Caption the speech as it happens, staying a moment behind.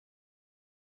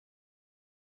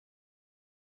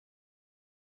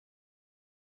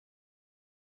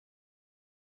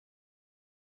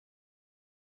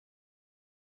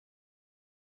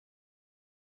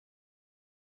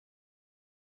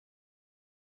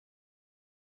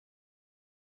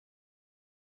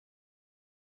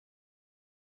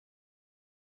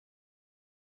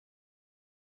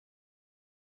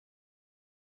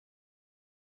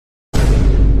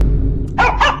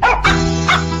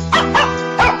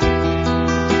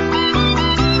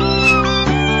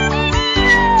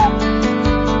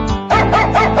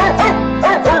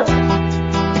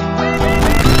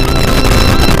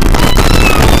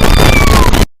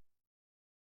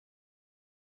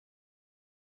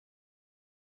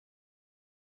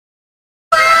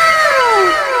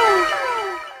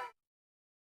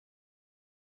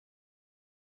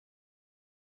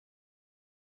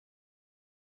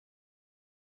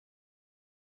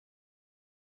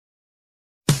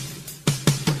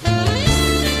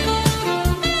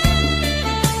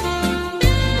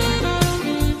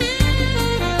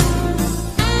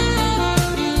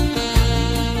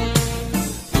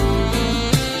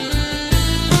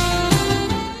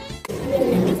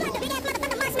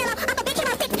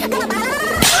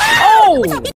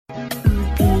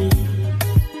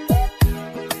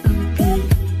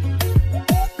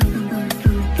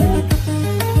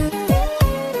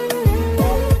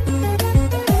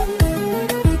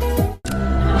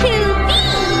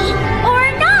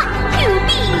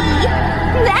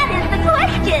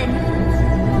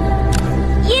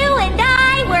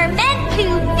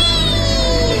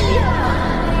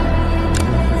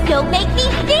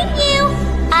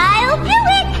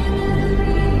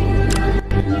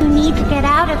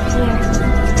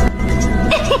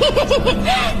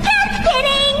Just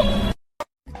kidding!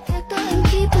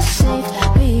 Keep us safe,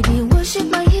 baby, worship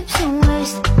my hips and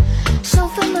waist. So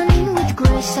feminine with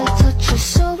grace, I touch your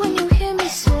soul when you hear me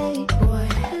say, boy,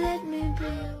 let me be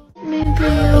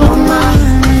your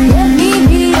woman. Let me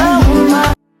be your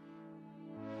woman.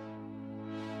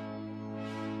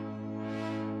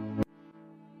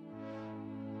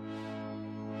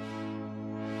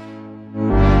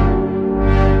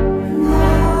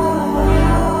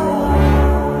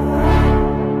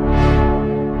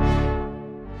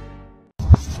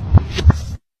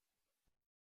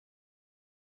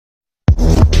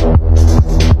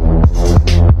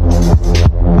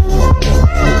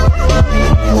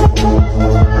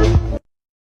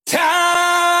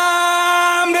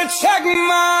 Check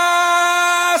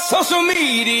my social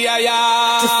media,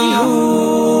 yeah, to see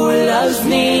who loves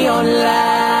me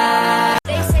online.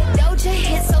 They said Doja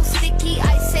hit so sticky,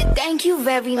 I said thank you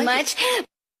very much.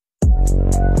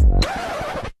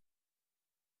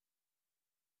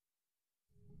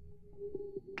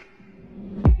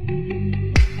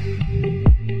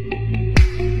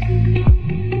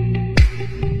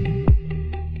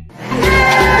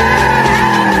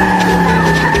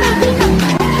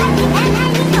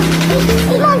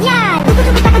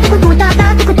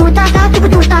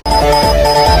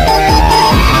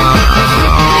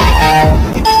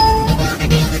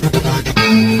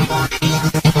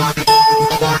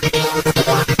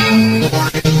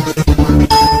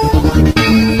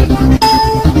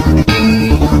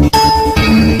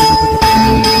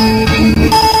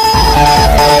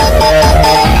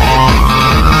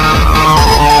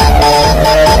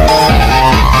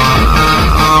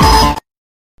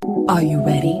 Are you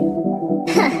ready?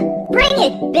 Bring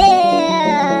it, Bill!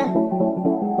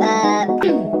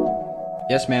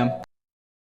 Yes, ma'am.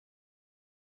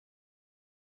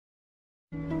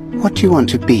 What do you want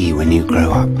to be when you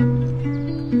grow up?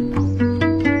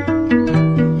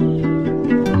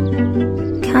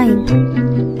 Kind.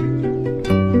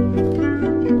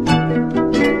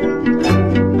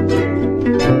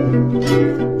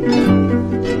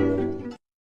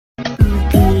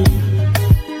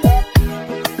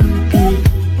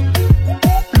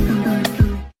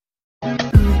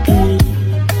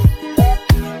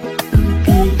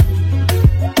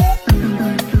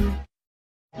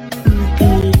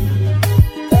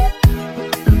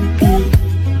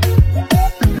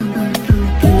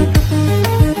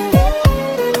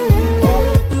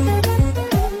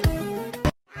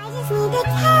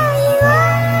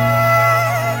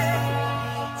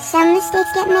 Some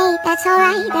mistakes get made, that's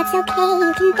alright, that's okay.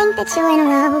 You can think that you're in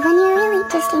love when you're really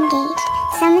just engaged.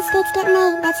 Some mistakes get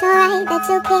made, that's alright, that's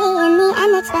okay. In the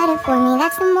end it's better for me,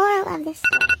 that's the moral of the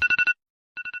story.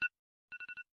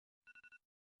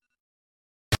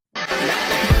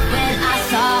 When I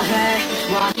saw her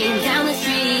walking down the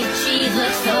street, she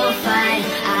looked so fine,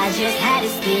 I just had to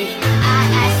speak. I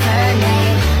asked her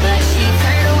name, but she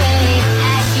turned away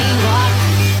as she walked.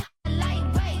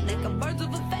 Lightweight, like a bird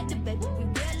of a feather, baby. We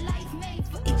real life made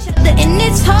for each other, and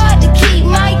it's hard to keep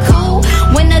my cool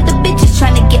when other bitches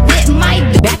trying to get lit my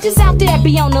do. Batches out there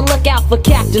be on the lookout for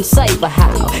Captain Saber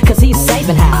How, cause he's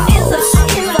saving how.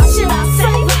 Should I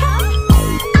save her?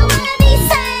 I wanna be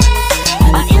saved.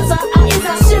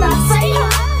 Should I save her?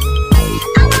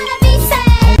 I wanna be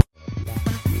saved.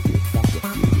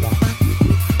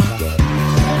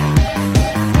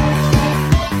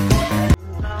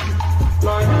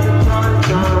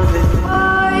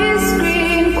 I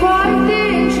scream quite the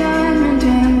enchantment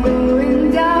and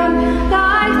going down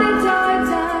like the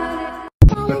Titanic.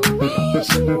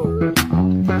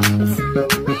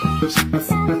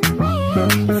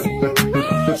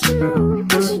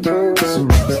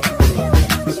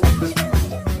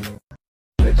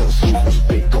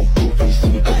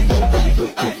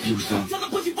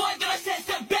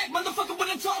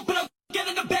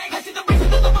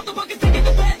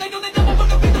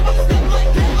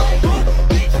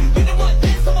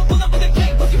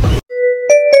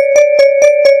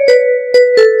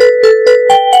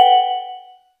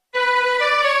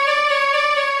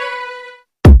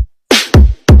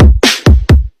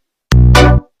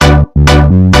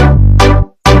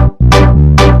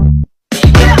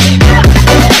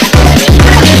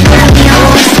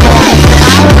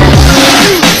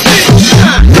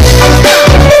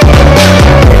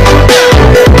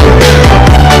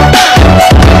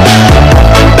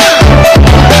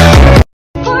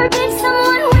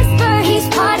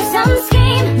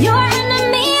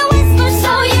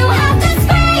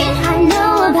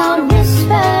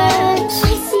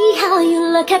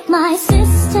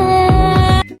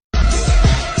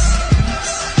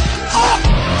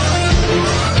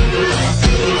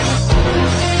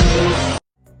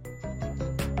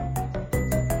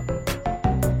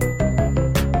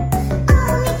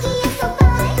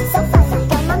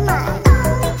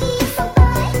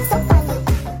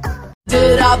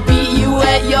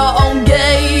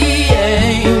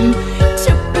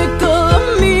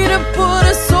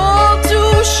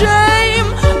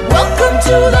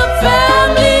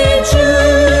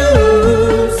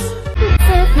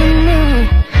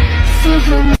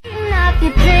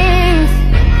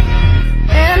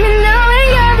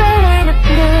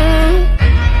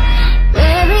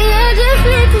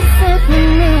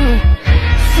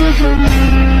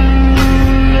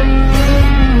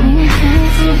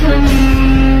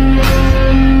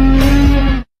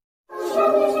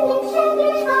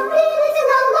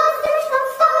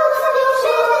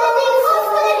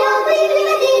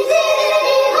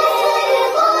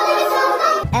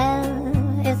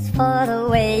 for the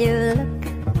way you look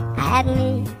at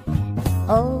me.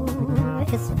 O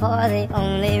is for the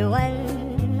only one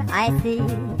I see.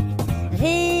 V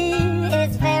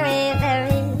is very,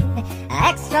 very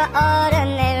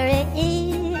extraordinary. E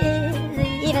is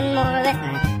even more than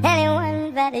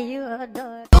anyone that you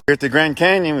adore. Here at the Grand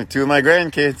Canyon with two of my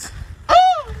grandkids.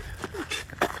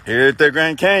 Here at the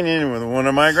Grand Canyon with one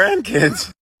of my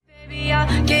grandkids. Baby,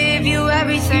 I gave you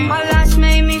everything. My last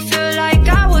made me feel like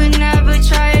I would never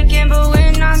try again. But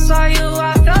when I saw you,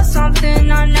 I felt something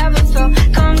I never felt.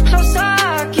 Come closer,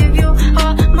 I'll give you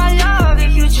all my love.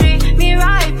 If you treat me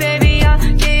right, baby,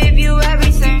 I gave you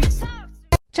everything.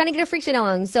 Trying to get a friction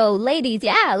on. So ladies,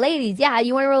 yeah,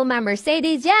 you want to remember.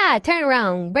 Ladies, yeah, turn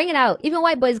around, bring it out. Even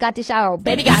white boys got to shower.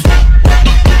 Baby got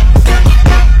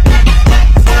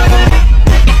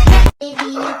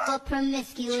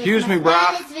Excuse me, bro.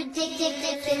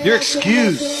 You're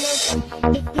excused.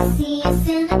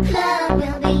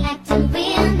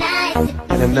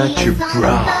 And I'm not your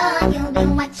bra.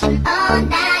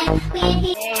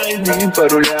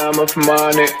 Паруляма в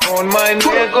money on my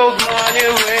neck, gold money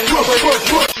ring.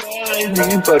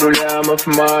 Паруляма в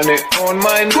money on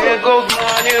my neck, gold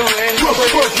money ring.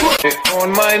 On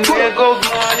my neck, gold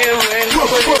money ring.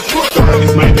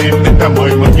 Is my name, and I'm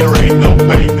when you ain't no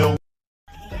pain.